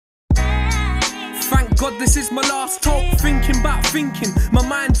God, this is my last talk. Thinking about thinking, my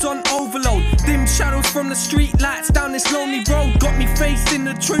mind's on overload. Dim shadows from the street lights down this lonely road got me facing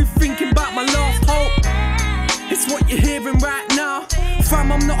the truth, thinking about my last hope. It's what you're hearing right now.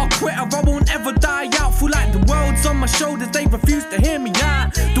 Fam, I'm not a quitter, I won't ever die out. Feel like the world's on my shoulders, they refuse to hear me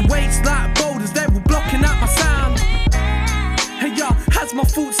out. The weight's like boulders, they're all blocking out my sound. Hey yo, as my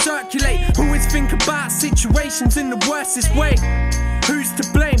thoughts circulate, always think about situations in the worstest way. Who's to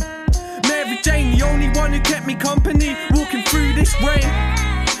blame? Mary Jane, the only one who kept me company, walking through this rain.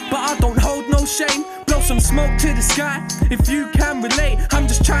 But I don't hold no shame, blow some smoke to the sky. If you can relate, I'm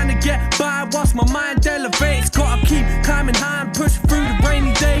just trying to get by whilst my mind elevates. Gotta keep climbing high and push through the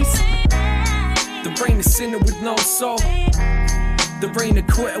rainy days. The rain a sinner with no soul, the rain a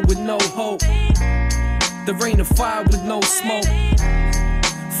quitter with no hope, the rain of fire with no smoke.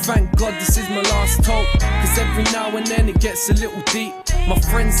 Thank God this is my last hope, cause every now and then it gets a little deep. My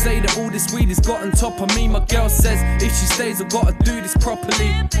friends say that all this weed has got on top of me. My girl says if she stays I've gotta do this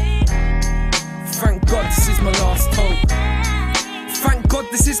properly. Thank God this is my last hope. Thank God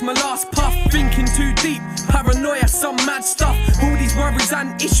this is my last puff. Thinking too deep, paranoia, some mad stuff. All these worries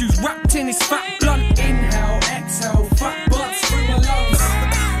and issues wrapped in this fat blunt. Inhale, exhale, fat butts through my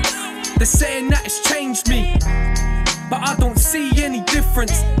lungs. They're saying that it's changed me, but I don't see any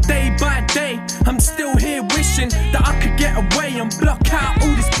difference. Day by day, I'm still here wishing that I could get away and block out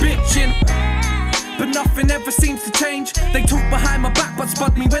all this bitching. But nothing ever seems to change. They talk behind my back but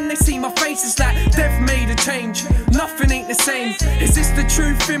spot me when they see my face. It's like they've made a change. Nothing ain't the same. Is this the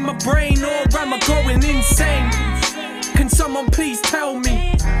truth in my brain or am I going insane? Can someone please tell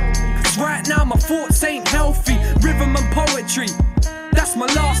me? Cause right now my thoughts ain't healthy. Rhythm and poetry, that's my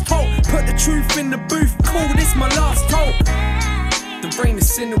last hope. Put the truth in the booth, call this my last hope. The rain a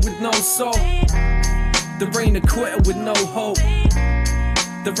sinner with no soul, the rain a quitter with no hope,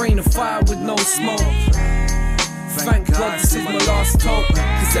 the rain of fire with no smoke. Thank God this is my last hope,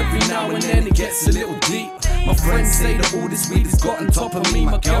 cause every now and then it gets a little deep. My friends say that all this weed has got on top of me.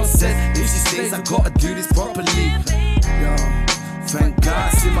 My girl says if she stays I gotta do this properly. Thank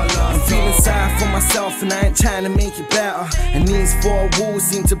God it's in my last hope. I'm feeling sad for myself and I ain't trying to make it better. And these four walls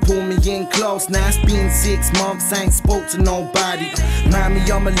seem to pull me in close. Now it's been 6 months, I ain't spoke to nobody. Mind me,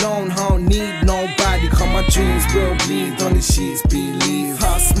 I'm alone, I don't need nobody. Cause my dreams will bleed on the sheets, believe.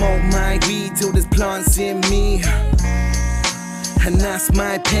 I smoke my weed till there's plants in me, and that's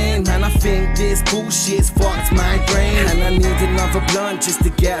my pain, man. I think this bullshit's fucked my brain, and I need another blunt just to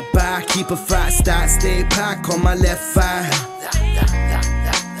get by. Keep a fat stack, stay pack on my left thigh.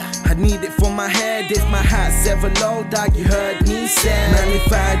 I need it for my head if my hat's ever low, dog, you heard me say. Man,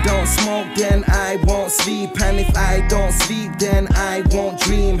 if I don't smoke then I won't sleep, and if I don't sleep then I won't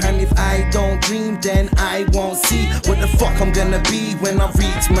dream, and if I don't dream then I won't see what the fuck I'm gonna be when I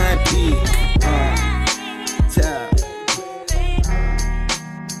reach my peak.